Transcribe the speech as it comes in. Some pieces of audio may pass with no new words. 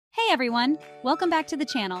everyone, welcome back to the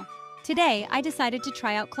channel. Today, I decided to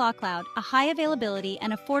try out ClawCloud, a high availability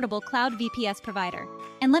and affordable cloud VPS provider.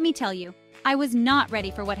 And let me tell you, I was not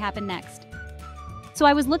ready for what happened next. So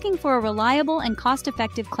I was looking for a reliable and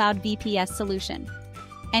cost-effective cloud VPS solution.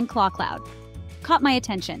 And ClawCloud caught my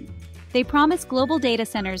attention. They promise global data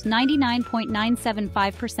centers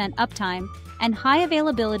 99.975% uptime, and high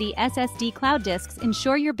availability SSD cloud disks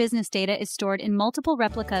ensure your business data is stored in multiple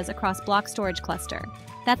replicas across block storage cluster.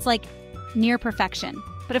 That's like near perfection.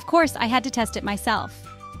 But of course, I had to test it myself.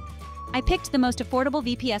 I picked the most affordable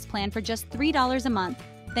VPS plan for just $3 a month,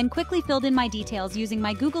 then quickly filled in my details using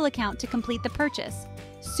my Google account to complete the purchase.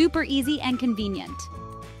 Super easy and convenient.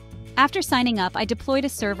 After signing up, I deployed a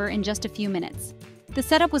server in just a few minutes. The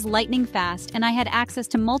setup was lightning fast, and I had access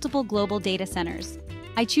to multiple global data centers.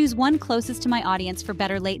 I choose one closest to my audience for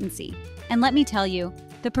better latency. And let me tell you,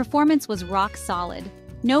 the performance was rock solid.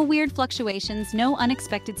 No weird fluctuations, no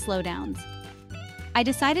unexpected slowdowns. I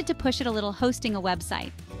decided to push it a little, hosting a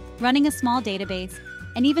website, running a small database,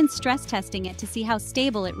 and even stress testing it to see how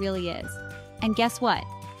stable it really is. And guess what?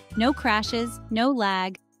 No crashes, no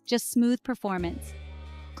lag, just smooth performance.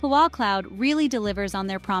 ClawCloud really delivers on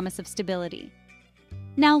their promise of stability.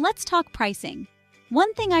 Now let's talk pricing.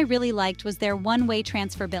 One thing I really liked was their one-way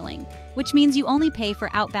transfer billing, which means you only pay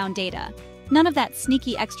for outbound data. None of that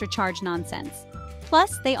sneaky extra charge nonsense.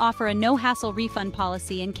 Plus, they offer a no-hassle refund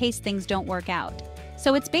policy in case things don't work out.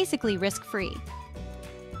 So it's basically risk-free.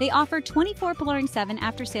 They offer 24/7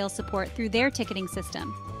 after-sales support through their ticketing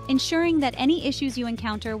system, ensuring that any issues you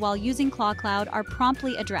encounter while using ClawCloud are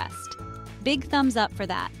promptly addressed. Big thumbs up for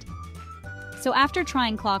that. So after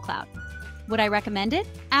trying ClawCloud, would I recommend it?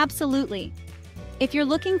 Absolutely. If you're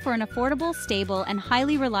looking for an affordable, stable, and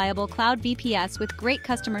highly reliable cloud VPS with great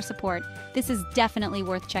customer support, this is definitely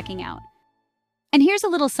worth checking out. And here's a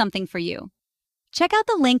little something for you. Check out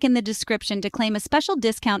the link in the description to claim a special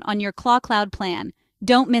discount on your ClawCloud plan.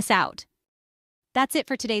 Don't miss out. That's it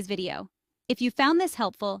for today's video. If you found this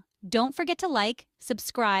helpful, don't forget to like,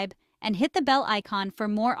 subscribe, and hit the bell icon for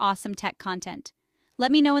more awesome tech content.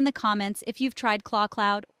 Let me know in the comments if you've tried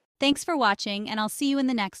ClawCloud. Thanks for watching, and I'll see you in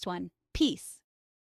the next one. Peace.